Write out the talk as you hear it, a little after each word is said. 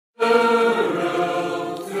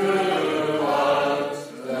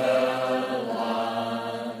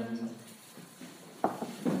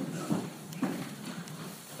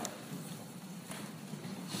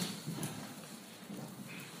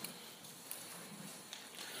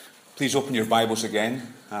Please open your Bibles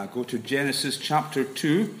again. Go to Genesis chapter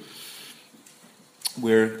 2.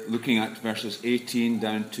 We're looking at verses 18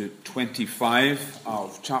 down to 25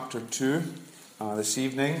 of chapter 2 this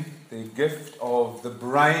evening. The gift of the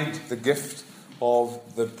bride. The gift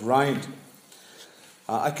of the bride.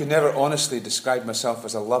 I can never honestly describe myself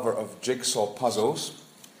as a lover of jigsaw puzzles.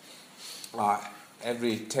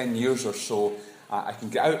 Every 10 years or so, I can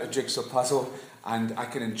get out a jigsaw puzzle and I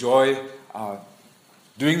can enjoy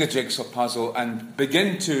doing the jigsaw puzzle and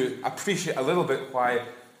begin to appreciate a little bit why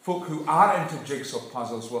folk who are into jigsaw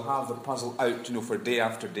puzzles will have the puzzle out, for day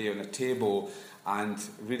after day on a table and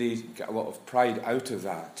really get a lot of pride out of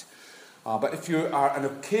that. But if you are an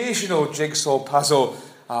occasional jigsaw puzzle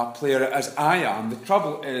player, as I am, the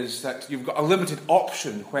trouble is that you've got a limited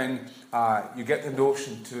option when you get the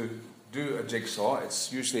notion to do a jigsaw.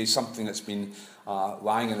 It's usually something that's been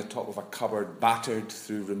lying on the top of a cupboard, battered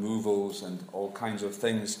through removals and all kinds of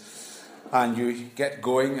things. And you get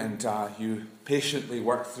going and you patiently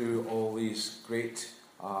work through all these great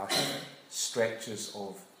stretches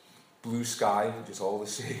of blue sky, which is all the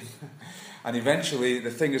same. And eventually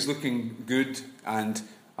the thing is looking good and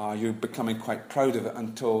you're becoming quite proud of it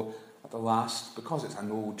until at the last, because it's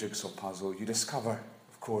an old jigsaw puzzle, you discover,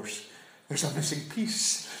 of course, there's a missing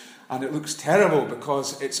piece. And it looks terrible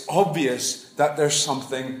because it's obvious that there's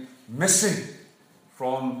something missing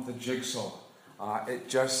from the jigsaw. It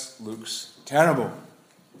just looks terrible.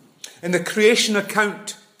 In the creation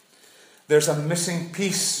account, there's a missing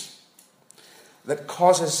piece that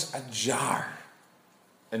causes a jar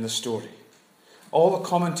in the story. All the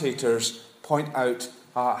commentators point out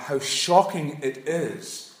how shocking it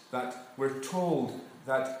is that we're told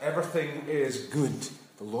that everything is good.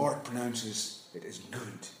 The Lord pronounces it is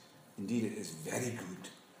good. Indeed, it is very good.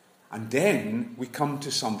 And then we come to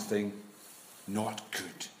something not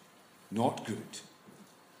good. Not good.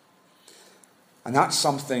 And that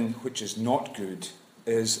something which is not good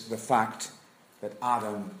is the fact that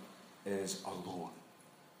Adam is alone.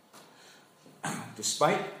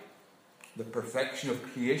 Despite the perfection of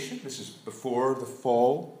creation, this is before the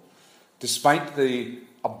fall, despite the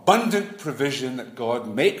abundant provision that God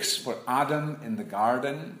makes for Adam in the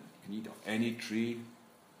garden, you can eat of any tree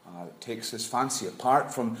that takes his fancy,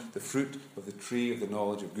 apart from the fruit of the tree of the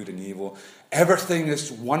knowledge of good and evil. Everything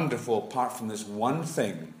is wonderful apart from this one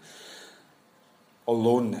thing,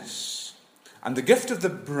 aloneness. And the gift of the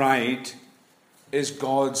bride is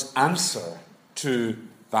God's answer to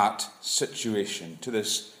that situation, to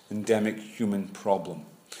this endemic human problem.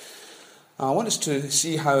 I want us to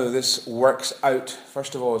see how this works out,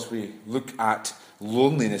 first of all, as we look at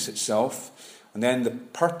loneliness itself, and then the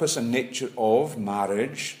purpose and nature of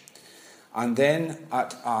marriage, and then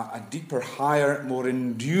at a deeper, higher, more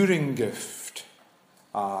enduring gift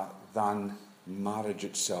than marriage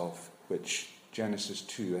itself, which Genesis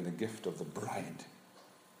 2 and the gift of the bride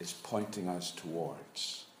is pointing us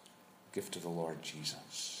towards. The gift of the Lord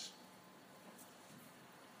Jesus.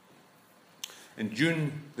 In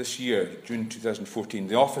June this year, June 2014,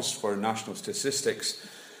 the Office for National Statistics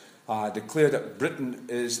declared that Britain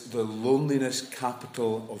is the loneliness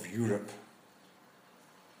capital of Europe.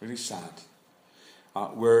 Really sad.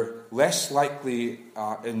 We're less likely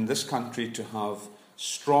in this country to have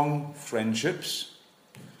strong friendships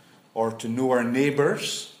or to know our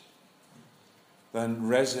neighbours than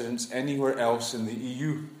residents anywhere else in the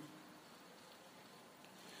EU.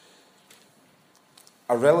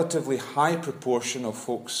 A relatively high proportion of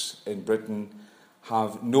folks in Britain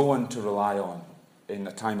have no one to rely on in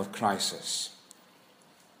a time of crisis.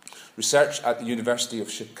 Research at the University of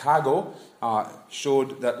Chicago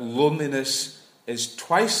showed that loneliness is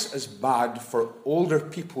twice as bad for older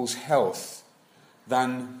people's health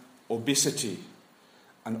than obesity,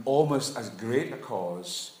 and almost as great a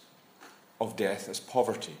cause of death as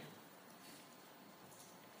poverty.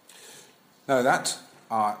 Now that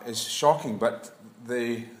is shocking, but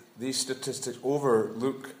these statistics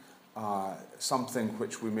overlook something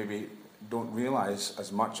which we maybe don't realise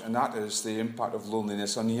as much, and that is the impact of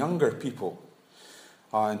loneliness on younger people.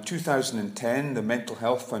 In 2010, the Mental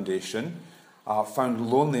Health Foundation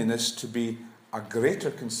found loneliness to be a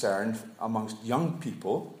greater concern amongst young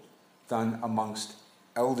people than amongst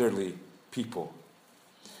elderly people.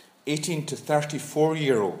 18 to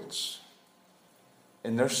 34-year-olds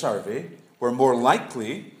in their survey were more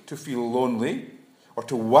likely to feel lonely or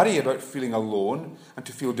to worry about feeling alone and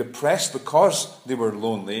to feel depressed because they were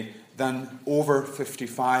lonely than over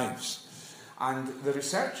 55s. And the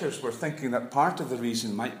researchers were thinking that part of the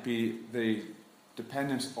reason might be the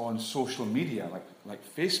dependence on social media,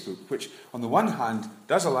 like Facebook, which on the one hand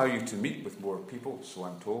does allow you to meet with more people, so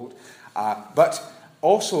I'm told, but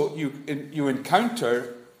also, you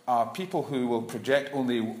encounter people who will project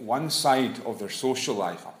only one side of their social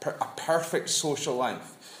life, a perfect social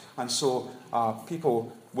life. And so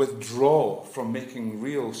people withdraw from making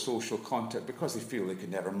real social contact because they feel they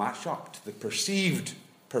can never match up to the perceived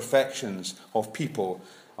perfections of people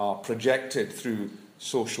projected through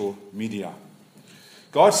social media.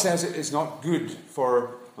 God says it is not good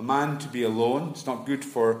for a man to be alone. It's not good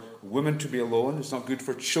for women to be alone. It's not good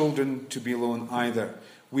for children to be alone either.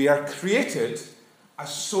 We are created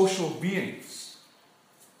as social beings.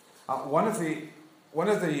 One of the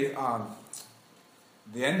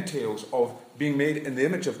entails of being made in the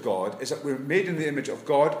image of God is that we're made in the image of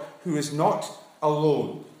God who is not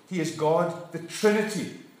alone. He is God, the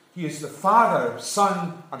Trinity. He is the Father,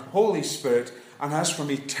 Son, and Holy Spirit, and has from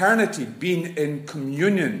eternity been in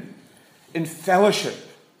communion, in fellowship,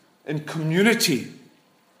 in community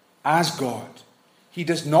as God. He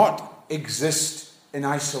does not exist in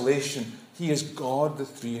isolation. He is God, the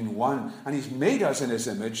three-in-one. And He's made us in His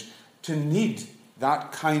image to need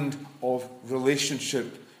that kind of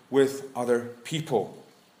relationship with other people.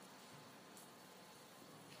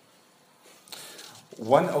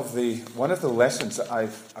 One of the lessons that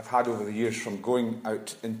I've had over the years from going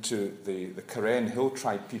out into the Karen Hill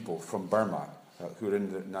tribe people from Burma, who are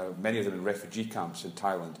now many of them in refugee camps in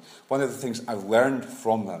Thailand, one of the things I've learned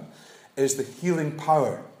from them is the healing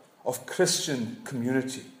power of Christian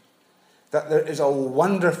community. That there is a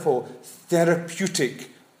wonderful therapeutic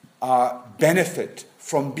benefit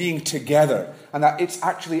from being together, and that it's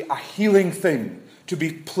actually a healing thing to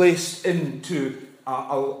be placed into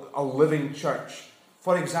a living church.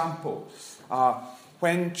 For example,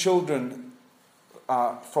 when children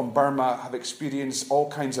from Burma have experienced all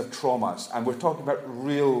kinds of traumas, and we're talking about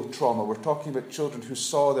real trauma, we're talking about children who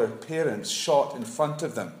saw their parents shot in front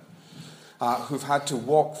of them, who've had to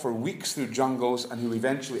walk for weeks through jungles and who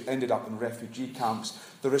eventually ended up in refugee camps,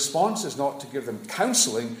 the response is not to give them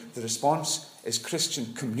counselling, the response is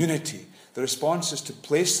Christian community. The response is to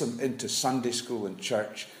place them into Sunday school and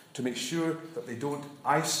church, to make sure that they don't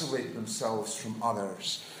isolate themselves from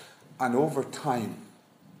others. And over time,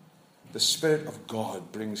 the Spirit of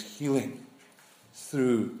God brings healing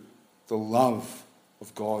through the love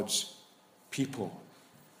of God's people.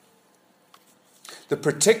 The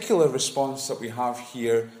particular response that we have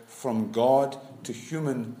here from God to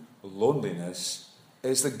human loneliness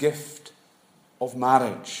is the gift of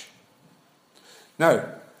marriage. Now,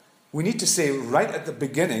 we need to say right at the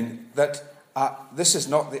beginning that this is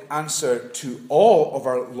not the answer to all of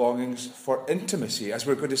our longings for intimacy, as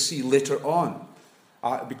we're going to see later on.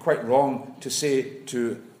 It would be quite wrong to say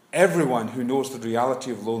to everyone who knows the reality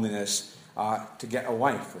of loneliness to get a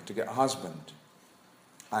wife or to get a husband.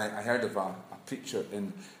 I heard of a preacher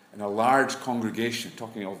in a large congregation,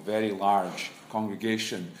 talking of a very large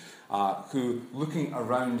congregation, who, looking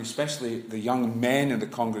around, especially the young men in the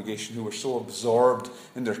congregation who were so absorbed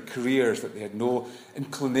in their careers that they had no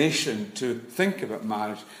inclination to think about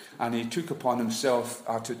marriage, and he took upon himself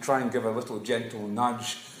to try and give a little gentle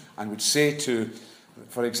nudge and would say to,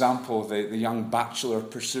 for example, the young bachelor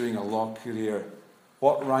pursuing a law career,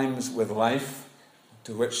 "What rhymes with life?"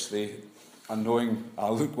 To which the unknowing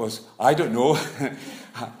look was, "I don't know."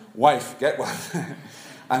 "Wife, get one."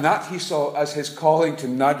 And that he saw as his calling to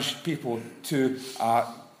nudge people to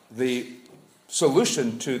the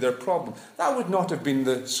solution to their problem. That would not have been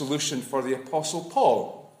the solution for the Apostle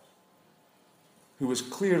Paul, who was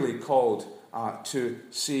clearly called to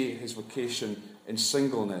see his vocation in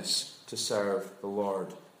singleness to serve the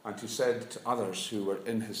Lord, and who said to others who were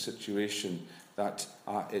in his situation that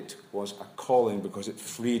it was a calling because it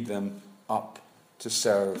freed them up to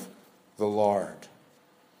serve the Lord.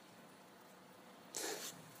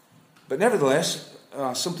 But nevertheless,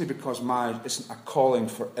 simply because marriage isn't a calling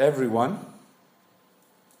for everyone,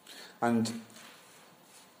 and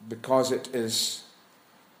because it is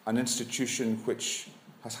an institution which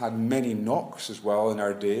has had many knocks as well in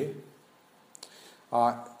our day,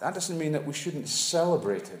 that doesn't mean that we shouldn't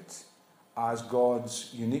celebrate it as God's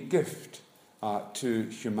unique gift to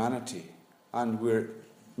humanity. And we're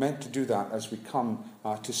meant to do that as we come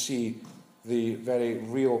to see the very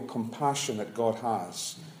real compassion that God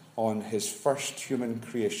has on his first human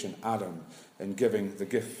creation, Adam, in giving the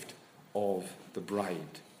gift of the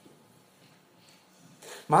bride.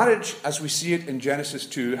 Marriage, as we see it in Genesis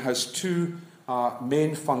 2, has two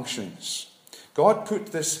main functions. God put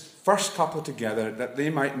this first couple together that they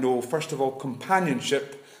might know, first of all,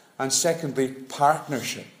 companionship, and secondly,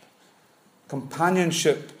 partnership.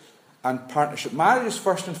 Companionship and partnership. Marriage is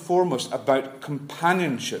first and foremost about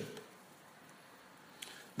companionship.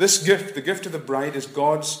 This gift, the gift of the bride, is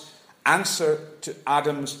God's answer to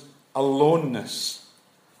Adam's aloneness.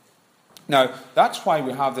 Now, that's why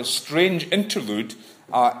we have this strange interlude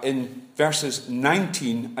in verses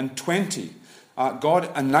 19 and 20. God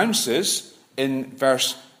announces in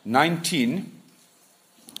verse 19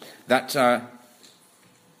 that,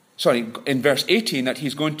 in verse 18, that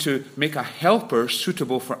he's going to make a helper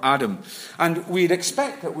suitable for Adam. And we'd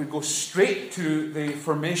expect that we'd go straight to the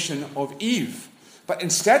formation of Eve. But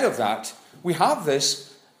instead of that, we have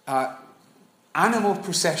this animal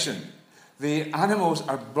procession. The animals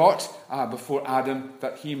are brought before Adam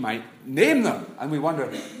that he might name them. And we wonder,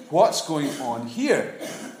 what's going on here?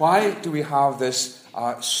 Why do we have this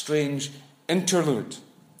strange interlude?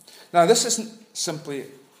 Now, this isn't simply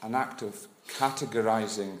an act of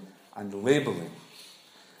categorizing and labeling.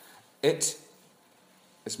 It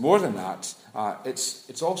is more than that.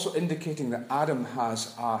 It's also indicating that Adam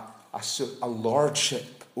has a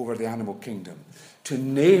lordship over the animal kingdom. To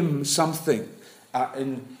name something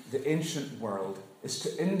in the ancient world is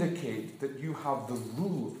to indicate that you have the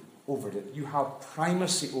rule over it. You have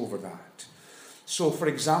primacy over that. So, for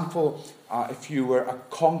example, if you were a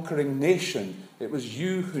conquering nation, it was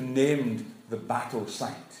you who named the battle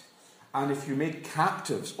site. And if you made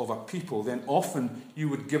captives of a people, then often you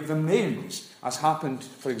would give them names, as happened,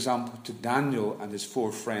 for example, to Daniel and his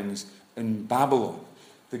 4 friends in Babylon.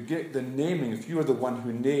 The naming, if you are the one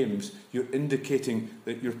who names, you're indicating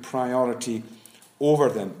that your priority over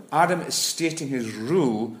them. Adam is stating his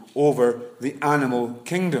rule over the animal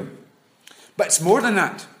kingdom. But it's more than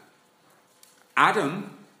that.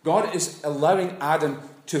 God is allowing Adam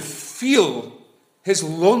to feel his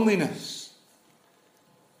loneliness.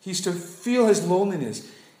 He's to feel his loneliness.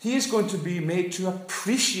 He is going to be made to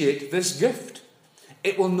appreciate this gift.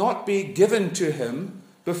 It will not be given to him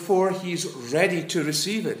before he's ready to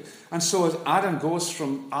receive it. And so as Adam goes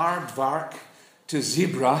from aardvark to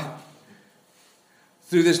zebra,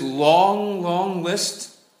 through this long, long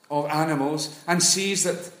list of animals, and sees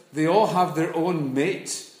that they all have their own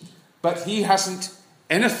mate, but he hasn't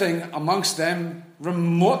anything amongst them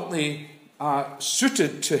remotely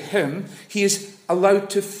suited to him, he is allowed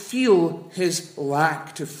to feel his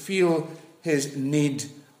lack, to feel his need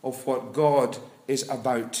of what God is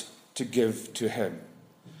about to give to him.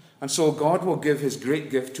 And so God will give his great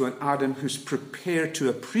gift to an Adam who's prepared to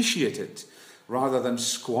appreciate it rather than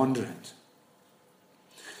squander it.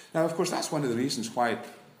 Now, of course, that's one of the reasons why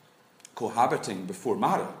cohabiting before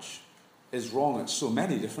marriage is wrong at so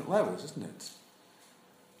many different levels, isn't it?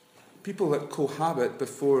 People that cohabit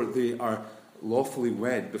before they are lawfully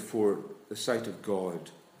wed before the sight of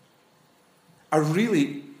God are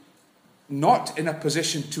really not in a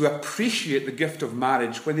position to appreciate the gift of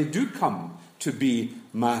marriage when they do come to be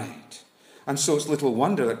married. And so it's little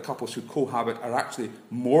wonder that couples who cohabit are actually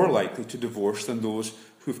more likely to divorce than those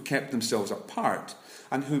who've kept themselves apart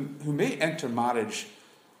and who may enter marriage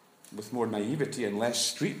with more naivety and less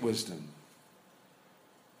street wisdom,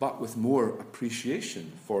 but with more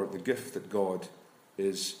appreciation for the gift that God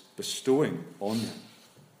is bestowing on them.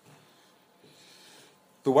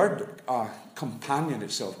 The word companion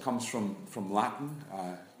itself comes from Latin,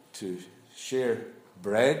 to share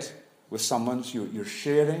bread with someone. So you're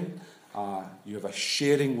sharing, you have a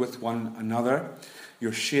sharing with one another.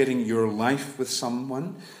 You're sharing your life with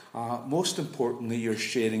someone. Most importantly, you're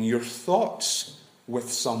sharing your thoughts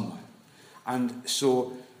with someone. And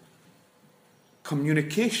so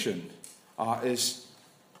communication is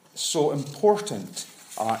so important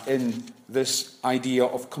in this idea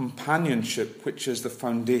of companionship, which is the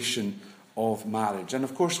foundation of marriage. And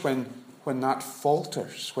of course, when that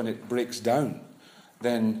falters, when it breaks down,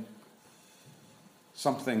 then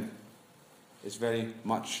something is very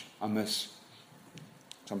much amiss.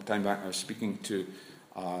 Some time back, I was speaking to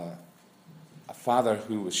a father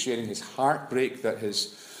who was sharing his heartbreak that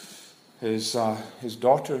his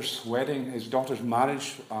daughter's wedding, his daughter's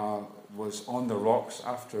marriage was on the rocks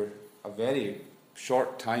after a very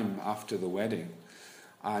short time after the wedding.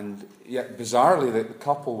 And yet, bizarrely, the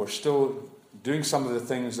couple were still doing some of the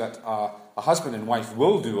things that a husband and wife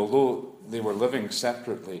will do, although they were living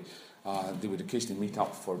separately. They would occasionally meet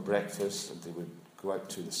up for breakfast, and they would go out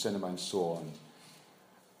to the cinema and so on.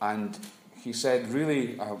 And he said,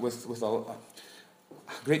 really, with a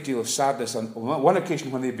great deal of sadness, on one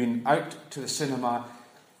occasion when they'd been out to the cinema,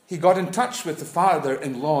 he got in touch with the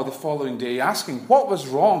father-in-law the following day, asking what was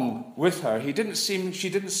wrong with her. She didn't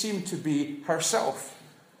seem to be herself.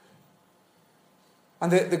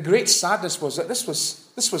 And the great sadness was that this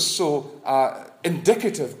was so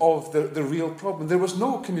indicative of the real problem. There was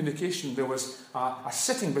no communication. There was a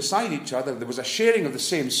sitting beside each other. There was a sharing of the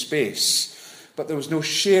same space, but there was no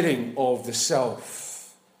sharing of the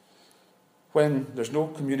self. when there's no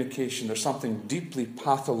communication, there's something deeply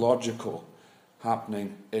pathological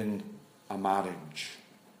happening in a marriage.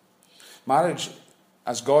 Marriage,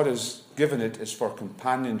 as God has given it, is for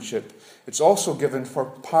companionship. It's also given for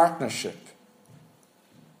partnership.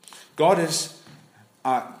 God is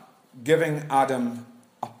giving Adam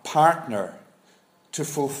a partner to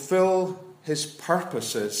fulfill his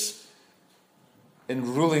purposes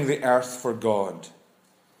in ruling the earth for God.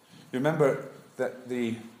 You remember that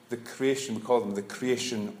the creation, we call them the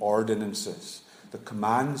creation ordinances, the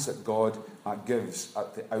commands that God gives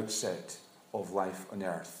at the outset of life on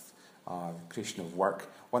earth, the creation of work.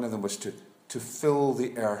 One of them was to fill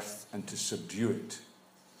the earth and to subdue it.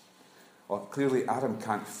 Well, clearly Adam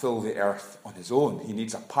can't fill the earth on his own. He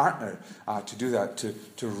needs a partner to do that,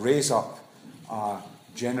 to raise up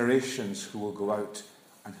generations who will go out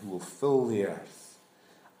and who will fill the earth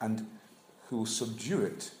and who will subdue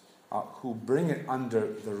it, who will bring it under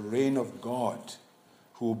the reign of God,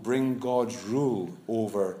 who will bring God's rule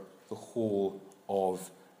over the whole of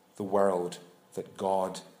the world that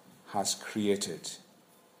God has created.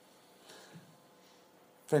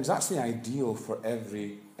 Friends, that's the ideal for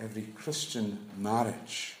every Christian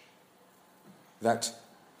marriage. That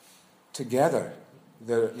together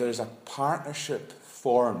there's a partnership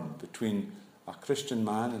formed between a Christian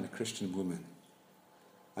man and a Christian woman.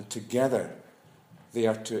 And together they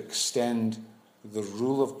are to extend the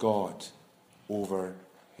rule of God over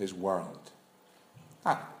his world.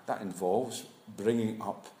 That involves bringing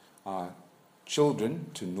up children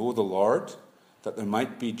to know the Lord, that there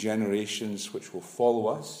might be generations which will follow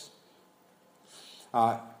us.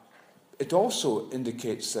 It also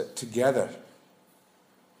indicates that together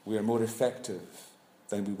we are more effective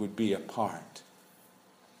than we would be apart.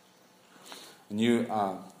 I knew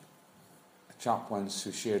a chap once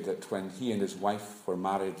who shared that when he and his wife were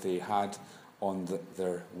married, they had on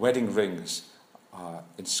their wedding rings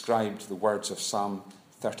inscribed the words of Psalm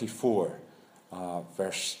 34,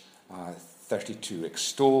 verse 32.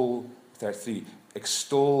 Extol, 33,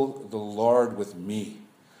 extol the Lord with me.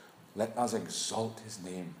 Let us exalt his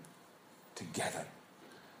name together.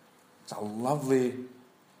 It's a lovely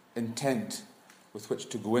intent with which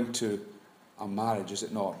to go into a marriage, is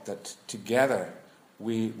it not? That together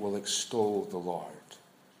we will extol the Lord.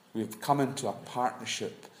 We've come into a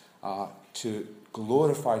partnership to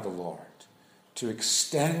glorify the Lord, to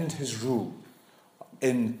extend his rule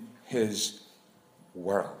in his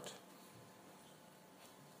world.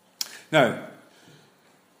 Now,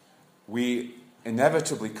 we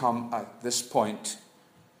inevitably come at this point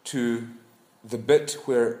to the bit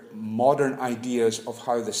where modern ideas of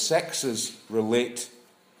how the sexes relate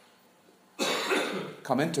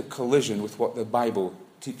come into collision with what the Bible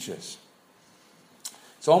teaches.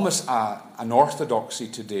 It's almost an orthodoxy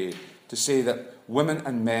today to say that women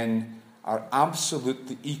and men are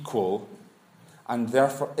absolutely equal and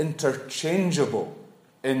therefore interchangeable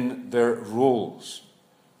in their roles.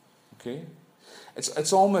 Okay?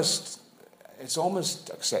 It's almost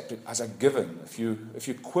accepted as a given. If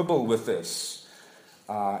you quibble with this,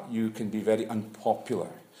 you can be very unpopular.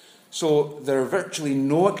 So there are virtually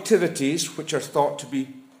no activities which are thought to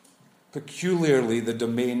be peculiarly the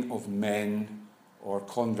domain of men or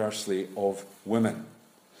conversely of women.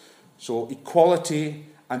 So equality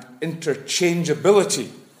and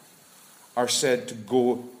interchangeability are said to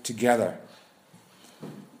go together.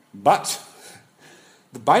 But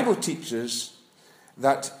the Bible teaches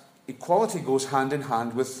that equality goes hand in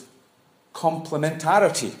hand with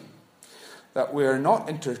complementarity. That we are not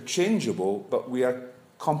interchangeable, but we are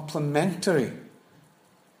complementary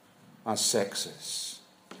as sexes.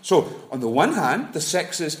 So, on the one hand, the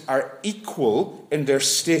sexes are equal in their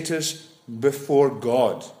status before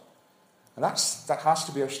God. And that has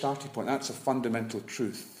to be our starting point. That's a fundamental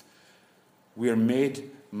truth. We are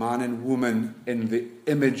made man and woman in the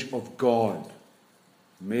image of God.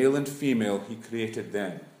 Male and female, he created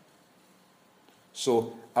them.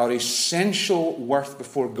 So, our essential worth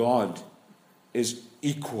before God is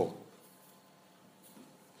equal.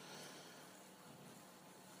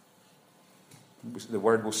 The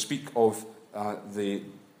word will speak of the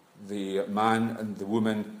man and the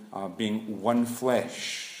woman being one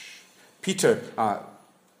flesh. Peter,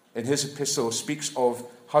 in his epistle, speaks of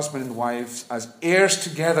husband and wives as heirs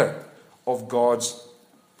together of God's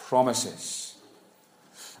promises.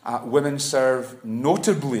 Women serve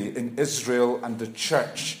notably in Israel and the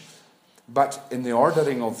church, but in the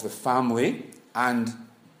ordering of the family and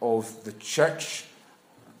of the church,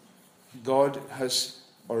 God has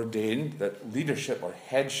ordained that leadership or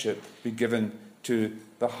headship be given to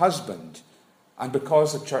the husband. And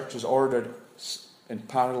because the church is ordered in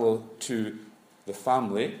parallel to the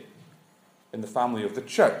family, in the family of the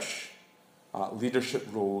church, leadership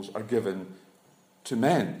roles are given to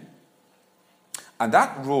men. And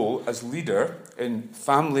that role as leader in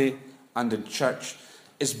family and in church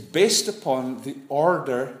is based upon the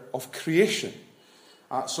order of creation.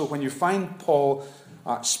 So when you find Paul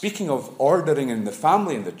speaking of ordering in the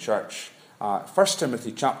family and the church, 1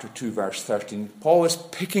 Timothy chapter 2, verse 13, Paul is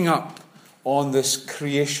picking up on this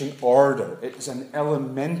creation order. It's an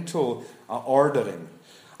elemental ordering.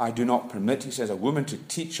 I do not permit, he says, a woman to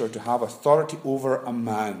teach or to have authority over a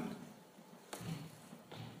man.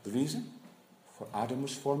 The reason? For Adam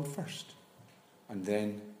was formed first, and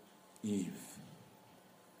then Eve.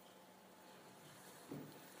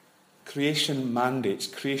 Creation mandates,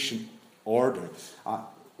 creation order.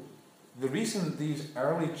 The reason these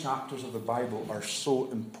early chapters of the Bible are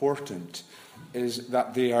so important is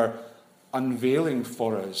that they are unveiling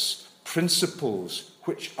for us principles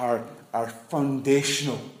which are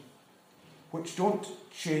foundational, which don't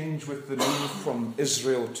change with the move from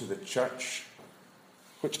Israel to the church,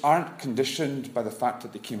 which aren't conditioned by the fact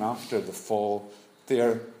that they came after the fall. They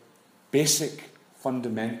are basic,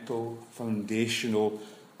 fundamental, foundational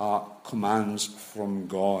commands from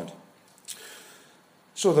God.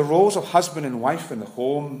 So the roles of husband and wife in the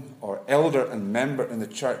home, or elder and member in the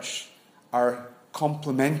church, are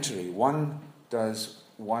complementary. One does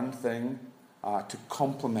one thing to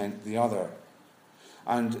complement the other.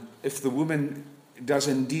 And if the woman does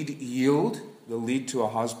indeed yield the lead to a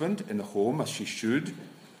husband in the home, as she should,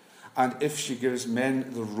 and if she gives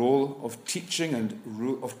men the role of teaching and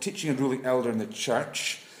ruling elder in the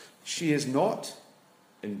church, she is not,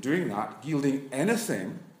 in doing that, yielding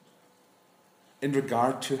anything in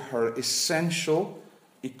regard to her essential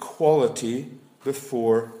equality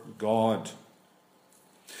before God.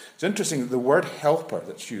 It's interesting that the word helper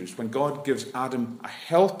that's used, when God gives Adam a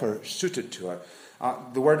helper suited to her,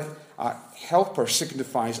 the word helper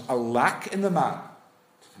signifies a lack in the man.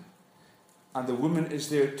 And the woman is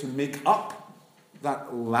there to make up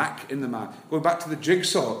that lack in the man. Going back to the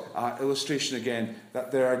jigsaw illustration again,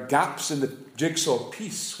 that there are gaps in the jigsaw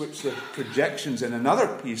piece which the projections in another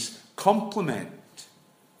piece complement.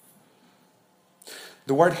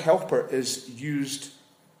 The word helper is used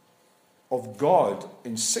of God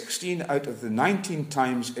in 16 out of the 19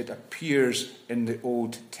 times it appears in the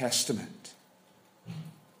Old Testament.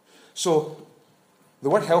 So the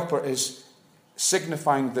word helper is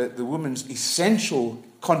signifying the woman's essential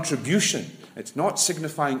contribution. It's not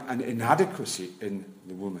signifying an inadequacy in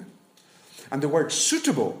the woman. And the word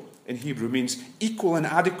suitable in Hebrew means equal and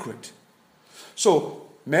adequate. So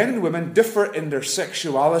men and women differ in their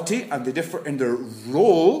sexuality and they differ in their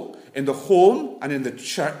role in the home and in the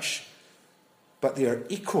church, but they are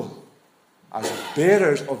equal as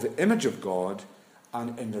bearers of the image of God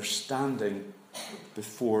and in their standing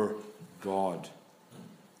before God.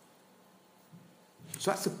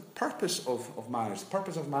 So that's the purpose of marriage. The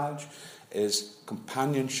purpose of marriage is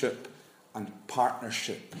companionship and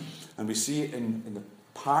partnership. And we see in the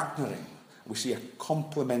partnering, we see a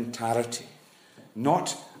complementarity,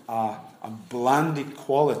 not a bland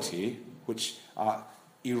equality which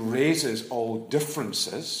erases all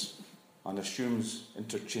differences and assumes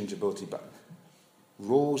interchangeability, but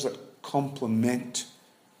roles that complement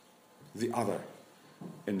the other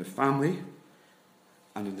in the family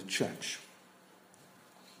and in the church.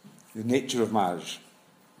 The nature of marriage.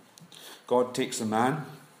 God takes a man,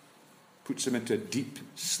 puts him into a deep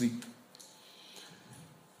sleep.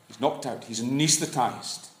 He's knocked out. He's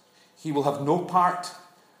anaesthetized. He will have no part,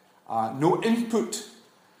 no input,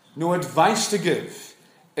 no advice to give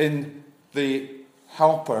in the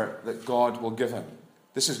helper that God will give him.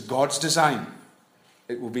 This is God's design.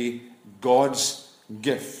 It will be God's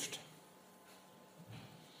gift.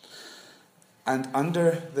 And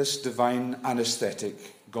under this divine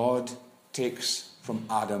anesthetic, God takes from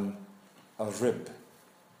Adam a rib.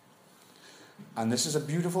 And this is a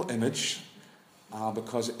beautiful image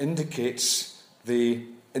because it indicates the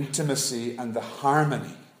intimacy and the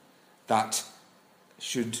harmony that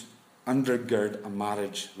should undergird a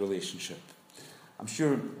marriage relationship. I'm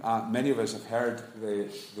sure many of us have heard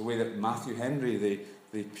the way that Matthew Henry,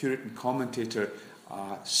 the Puritan commentator,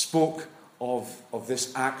 spoke of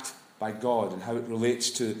this act by God and how it relates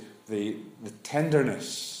to the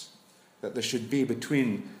tenderness that there should be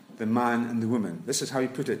between the man and the woman. This is how he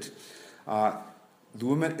put it. The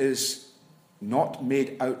woman is not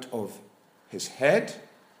made out of his head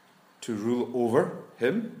to rule over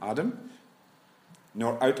him, Adam,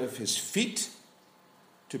 nor out of his feet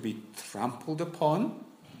to be trampled upon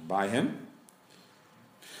by him,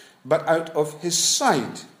 but out of his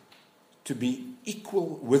side to be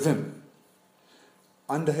equal with him,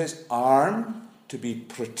 under his arm to be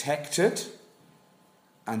protected,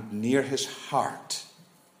 and near his heart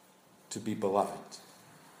to be beloved.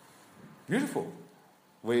 Beautiful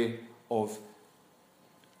way of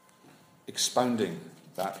expounding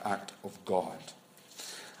that act of God.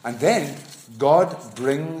 And then God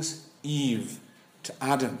brings Eve to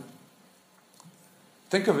Adam.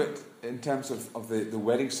 Think of it in terms of the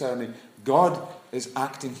wedding ceremony. God is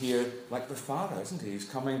acting here like the father, isn't he? He's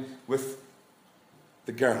coming with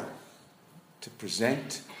the girl to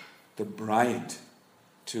present the bride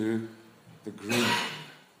to the groom.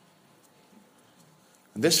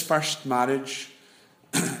 And this first marriage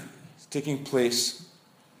is taking place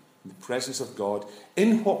in the presence of God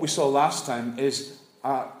in what we saw last time is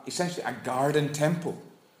essentially a garden temple,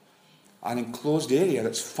 an enclosed area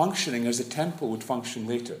that's functioning as the temple would function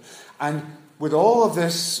later. And with all of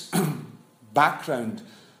this background,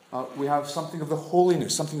 we have something of the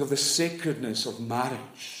holiness, something of the sacredness of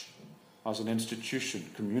marriage as an institution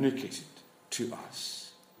communicated to us.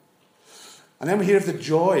 And then we hear of the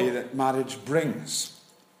joy that marriage brings.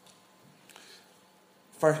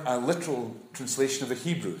 First, a literal translation of the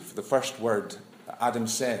Hebrew for the first word that Adam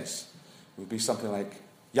says would be something like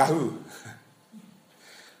Yahoo.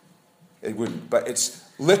 It wouldn't, but it's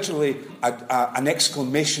literally an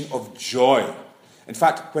exclamation of joy. In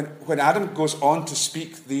fact, when Adam goes on to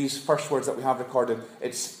speak these first words that we have recorded,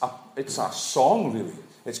 it's a song, really.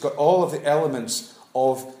 It's got all of the elements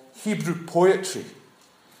of Hebrew poetry.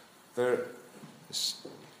 There is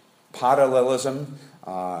parallelism,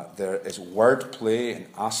 there is wordplay and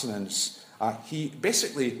assonance. He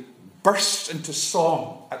basically bursts into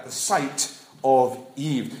song at the sight of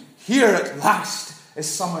Eve. Here at last is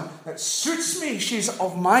someone that suits me. She's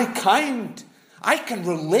of my kind. I can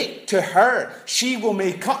relate to her. She will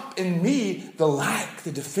make up in me the lack,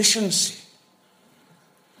 the deficiency.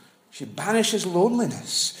 She banishes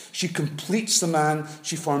loneliness. She completes the man.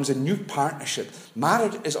 She forms a new partnership.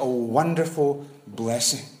 Marriage is a wonderful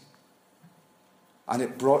blessing. And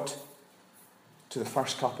it brought to the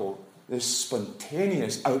first couple this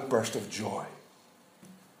spontaneous outburst of joy.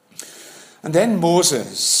 And then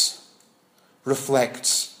Moses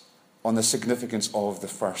reflects on the significance of the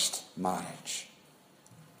first marriage.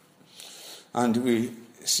 And we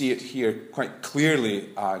see it here quite clearly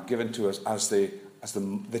given to us as the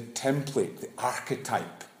template, the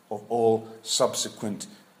archetype of all subsequent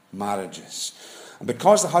marriages. And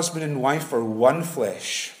because the husband and wife are one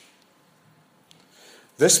flesh,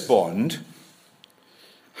 this bond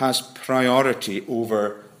has priority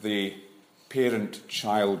over the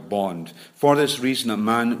parent-child bond. For this reason, a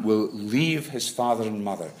man will leave his father and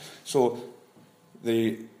mother. So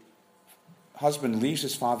the husband leaves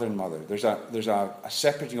his father and mother. There's a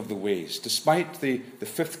separating of the ways. Despite the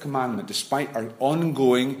fifth commandment, despite our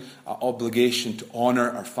ongoing obligation to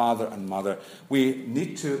honour our father and mother, we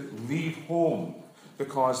need to leave home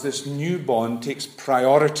because this new bond takes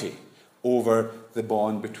priority over the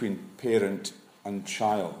bond between parent and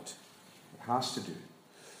child. It has to do.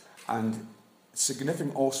 And it's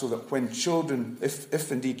significant also that when children,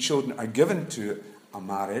 if indeed children are given to a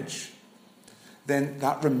marriage, then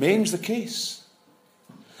that remains the case.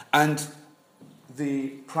 And the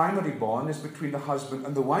primary bond is between the husband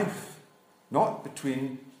and the wife, not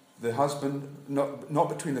between the husband, not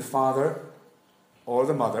between the father or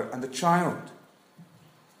the mother and the child.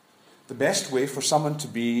 The best way for someone to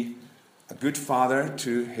be a good father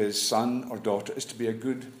to his son or daughter is to be a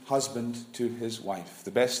good husband to his wife.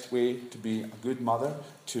 The best way to be a good mother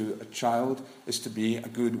to a child is to be a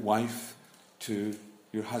good wife to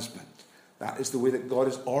your husband. That is the way that God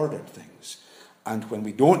has ordered things. And when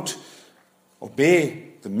we don't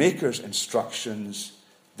obey the Maker's instructions,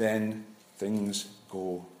 then things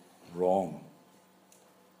go wrong.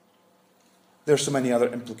 There are so many other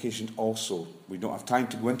implications also. We don't have time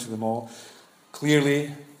to go into them all.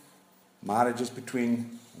 Clearly, marriage is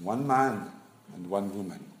between one man and one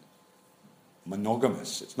woman.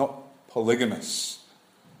 Monogamous. It's not polygamous.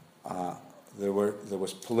 There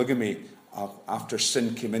was polygamy after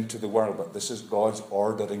sin came into the world, but this is God's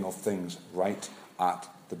ordering of things right at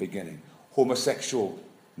the beginning. Homosexual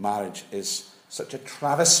marriage is such a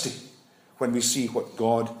travesty when we see what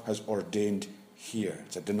God has ordained here.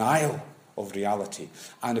 It's a denial of reality.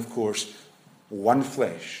 And of course, one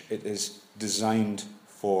flesh. It is designed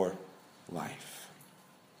for life.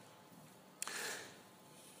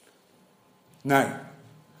 Now,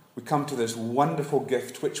 we come to this wonderful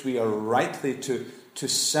gift which we are rightly to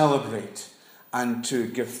celebrate and to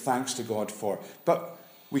give thanks to God for. But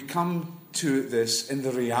we come to this in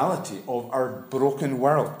the reality of our broken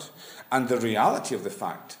world. And the reality of the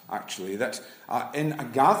fact, actually, that in a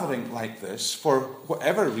gathering like this, for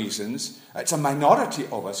whatever reasons, it's a minority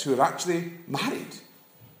of us who are actually married.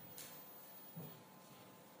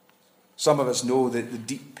 Some of us know the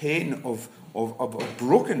deep pain of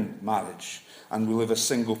broken marriage, and we live as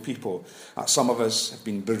single people. Some of us have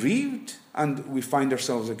been bereaved, and we find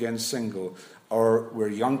ourselves again single. Or we're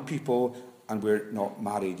young people, and we're not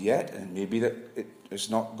married yet, and maybe that it is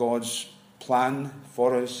not God's plan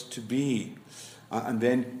for us to be. And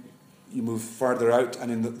then you move further out,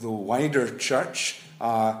 and in the wider church,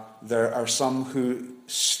 there are some who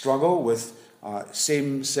struggle with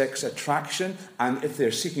same-sex attraction, and if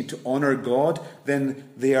they're seeking to honour God, then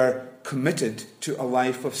they are committed to a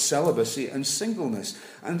life of celibacy and singleness.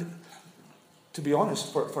 And to be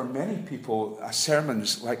honest, for many people,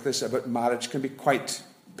 sermons like this about marriage can be quite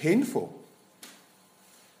painful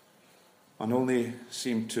and only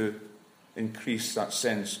seem to increase that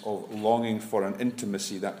sense of longing for an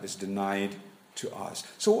intimacy that is denied to us.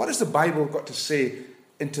 So what has the Bible got to say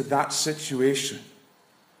into that situation?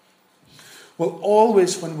 Well,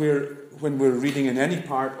 always when we're reading in any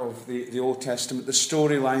part of the Old Testament, the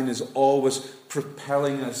storyline is always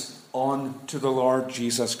propelling us on to the Lord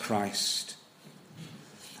Jesus Christ.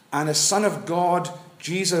 And as Son of God,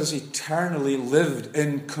 Jesus eternally lived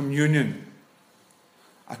in communion.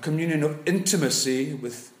 A communion of intimacy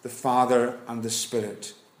with the Father and the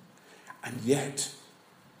Spirit. And yet,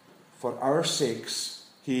 for our sakes,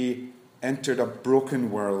 he entered a broken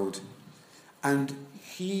world. And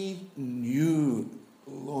he knew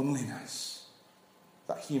loneliness,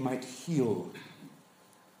 that he might heal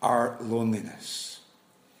our loneliness.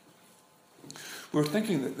 We were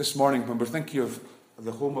thinking that this morning, when we're thinking of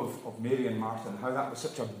the home of Mary and Martha, and how that was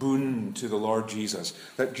such a boon to the Lord Jesus,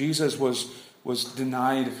 that Jesus was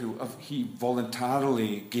denied, if he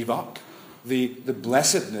voluntarily gave up the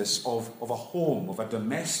blessedness of a home, of a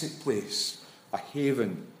domestic place, a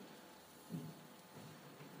haven.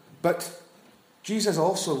 But Jesus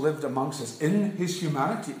also lived amongst us in his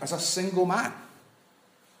humanity as a single man.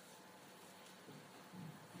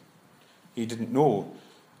 He didn't know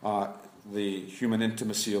the human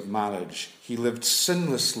intimacy of marriage. He lived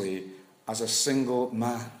sinlessly as a single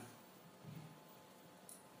man.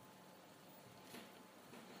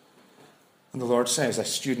 And the Lord says, a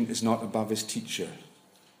student is not above his teacher,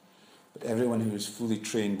 but everyone who is fully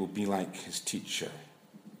trained will be like his teacher.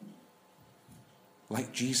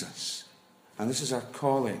 Like Jesus. And this is our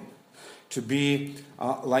calling, to be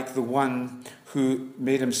like the one who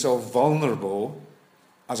made himself vulnerable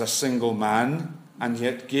as a single man and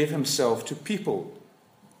yet gave himself to people.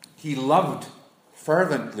 He loved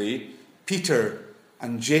fervently Peter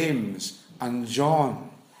and James and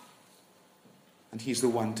John. And he's the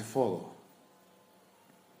one to follow.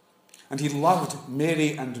 And he loved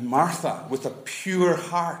Mary and Martha with a pure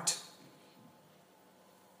heart.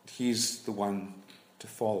 He's the one to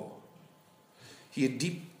follow. He had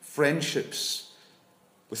deep friendships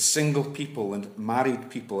with single people and married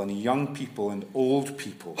people and young people and old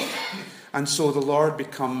people. And so the Lord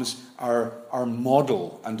becomes our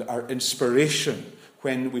model and our inspiration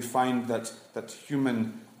when we find that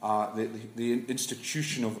human, the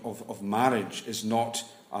institution of marriage is not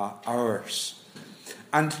ours.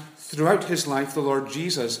 And throughout his life, the Lord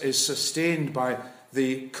Jesus is sustained by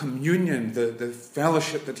the communion, the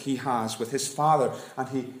fellowship that he has with his Father, and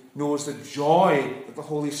he knows the joy that the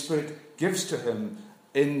Holy Spirit gives to him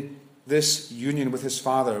in this union with his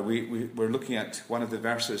Father. We're looking at one of the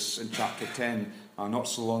verses in chapter 10 not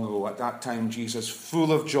so long ago. At that time, Jesus,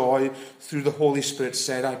 full of joy through the Holy Spirit,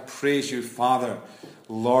 said, I praise you, Father,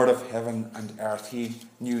 Lord of heaven and earth. He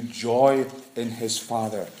knew joy in his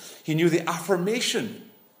Father. He knew the affirmation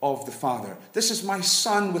of the Father. This is my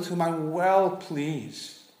Son with whom I'm well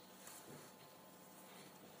pleased.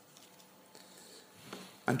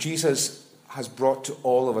 And Jesus has brought to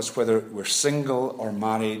all of us, whether we're single or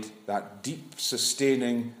married, that deep,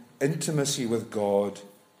 sustaining intimacy with God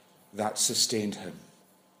that sustained him.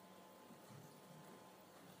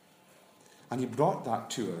 And he brought that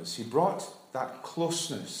to us. He brought that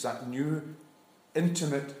closeness, that new,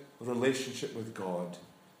 intimate relationship with God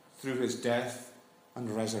through his death and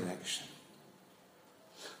resurrection.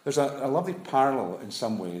 There's a lovely parallel in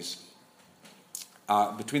some ways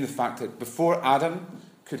between the fact that before Adam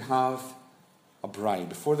could have a bride,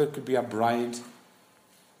 before there could be a bride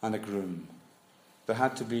and a groom, there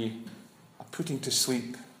had to be a putting to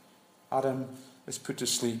sleep. Adam is put to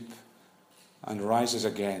sleep and rises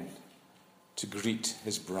again to greet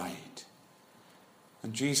his bride.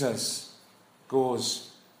 And Jesus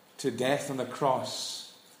goes to death on the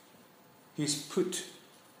cross He's put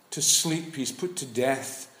to sleep, he's put to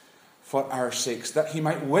death for our sakes, that he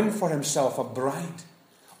might win for himself a bride.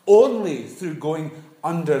 Only through going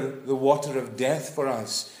under the water of death for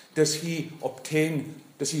us does he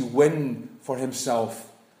win for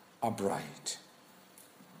himself a bride.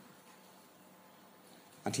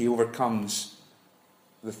 And he overcomes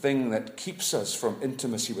the thing that keeps us from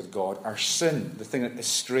intimacy with God, our sin, the thing that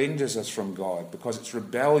estranges us from God, because it's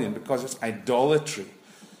rebellion, because it's idolatry.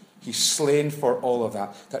 He's slain for all of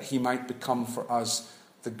that, that he might become for us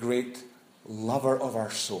the great lover of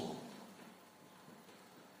our soul.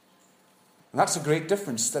 And that's a great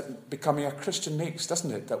difference that becoming a Christian makes,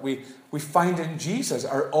 doesn't it? That we find in Jesus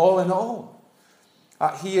our all in all.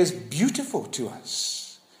 He is beautiful to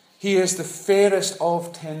us. He is the fairest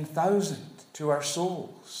of 10,000 to our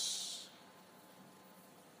souls.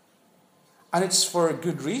 And it's for a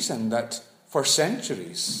good reason that for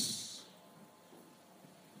centuries,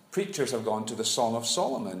 preachers have gone to the Song of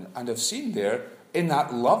Solomon and have seen there in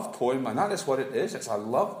that love poem, and that is what it is. It's a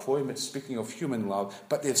love poem. It's speaking of human love,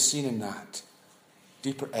 but they've seen in that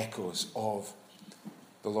deeper echoes of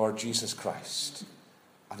the Lord Jesus Christ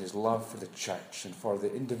and his love for the church and for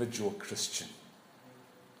the individual Christian.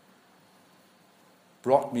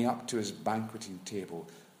 Brought me up to his banqueting table.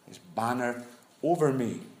 His banner over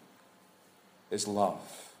me is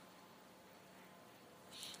love.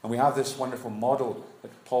 And we have this wonderful model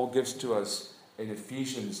that Paul gives to us in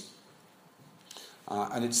Ephesians.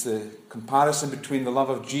 And it's the comparison between the love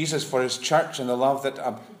of Jesus for his church and the love that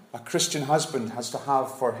a Christian husband has to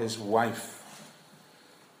have for his wife.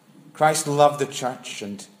 Christ loved the church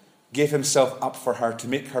and gave himself up for her to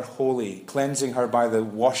make her holy, cleansing her by the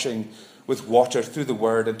washing with water through the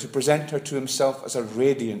word, and to present her to himself as a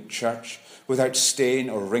radiant church, without stain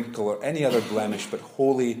or wrinkle or any other blemish, but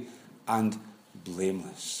holy and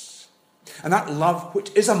blameless. And that love,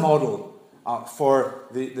 which is a model for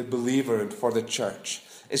the believer and for the church,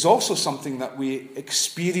 is also something that we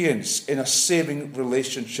experience in a saving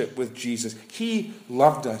relationship with Jesus. He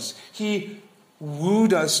loved us. He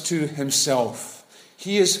wooed us to himself.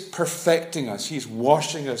 He is perfecting us. He's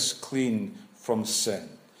washing us clean from sin.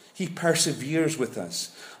 He perseveres with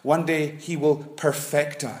us. One day he will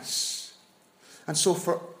perfect us. And so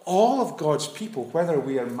for all of God's people, whether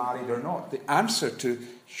we are married or not, the answer to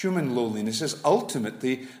human loneliness is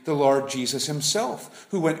ultimately the Lord Jesus himself,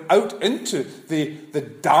 who went out into the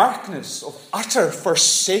darkness of utter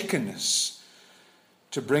forsakenness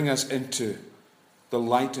to bring us into the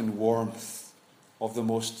light and warmth of the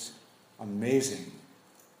most amazing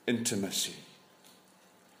intimacy.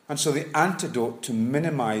 And so the antidote to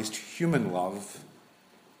minimized human love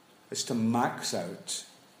is to max out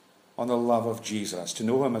on the love of Jesus, to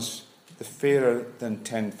know him as the fairer than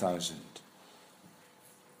 10,000.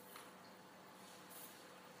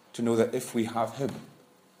 To know that if we have him,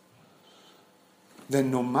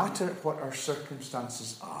 then no matter what our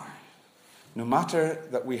circumstances are, no matter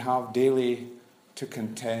that we have daily to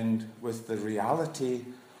contend with the reality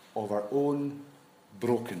of our own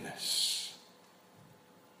brokenness,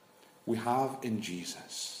 we have in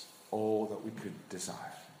Jesus all that we could desire.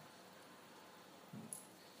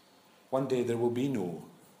 One day there will be no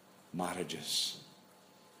marriages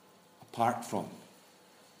apart from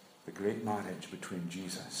the great marriage between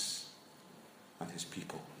Jesus and his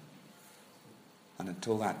people. And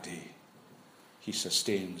until that day, he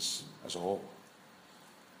sustains us all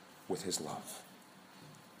with his love.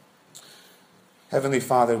 Heavenly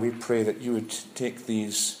Father, we pray that you would take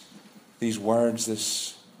these words,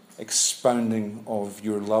 this expounding of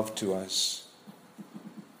your love to us,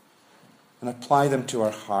 and apply them to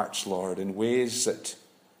our hearts, Lord, in ways that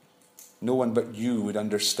no one but you would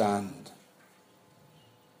understand.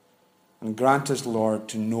 And grant us, Lord,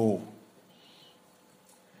 to know,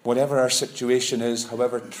 whatever our situation is,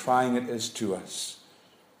 however trying it is to us,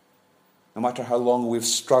 no matter how long we've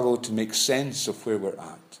struggled to make sense of where we're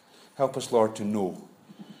at, help us, Lord, to know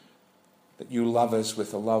that you love us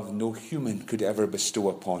with a love no human could ever bestow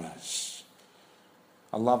upon us.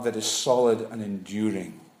 A love that is solid and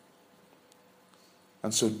enduring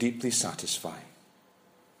and so deeply satisfying.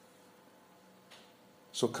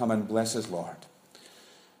 So come and bless us, Lord,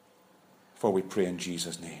 for we pray in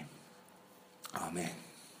Jesus' name. Amen.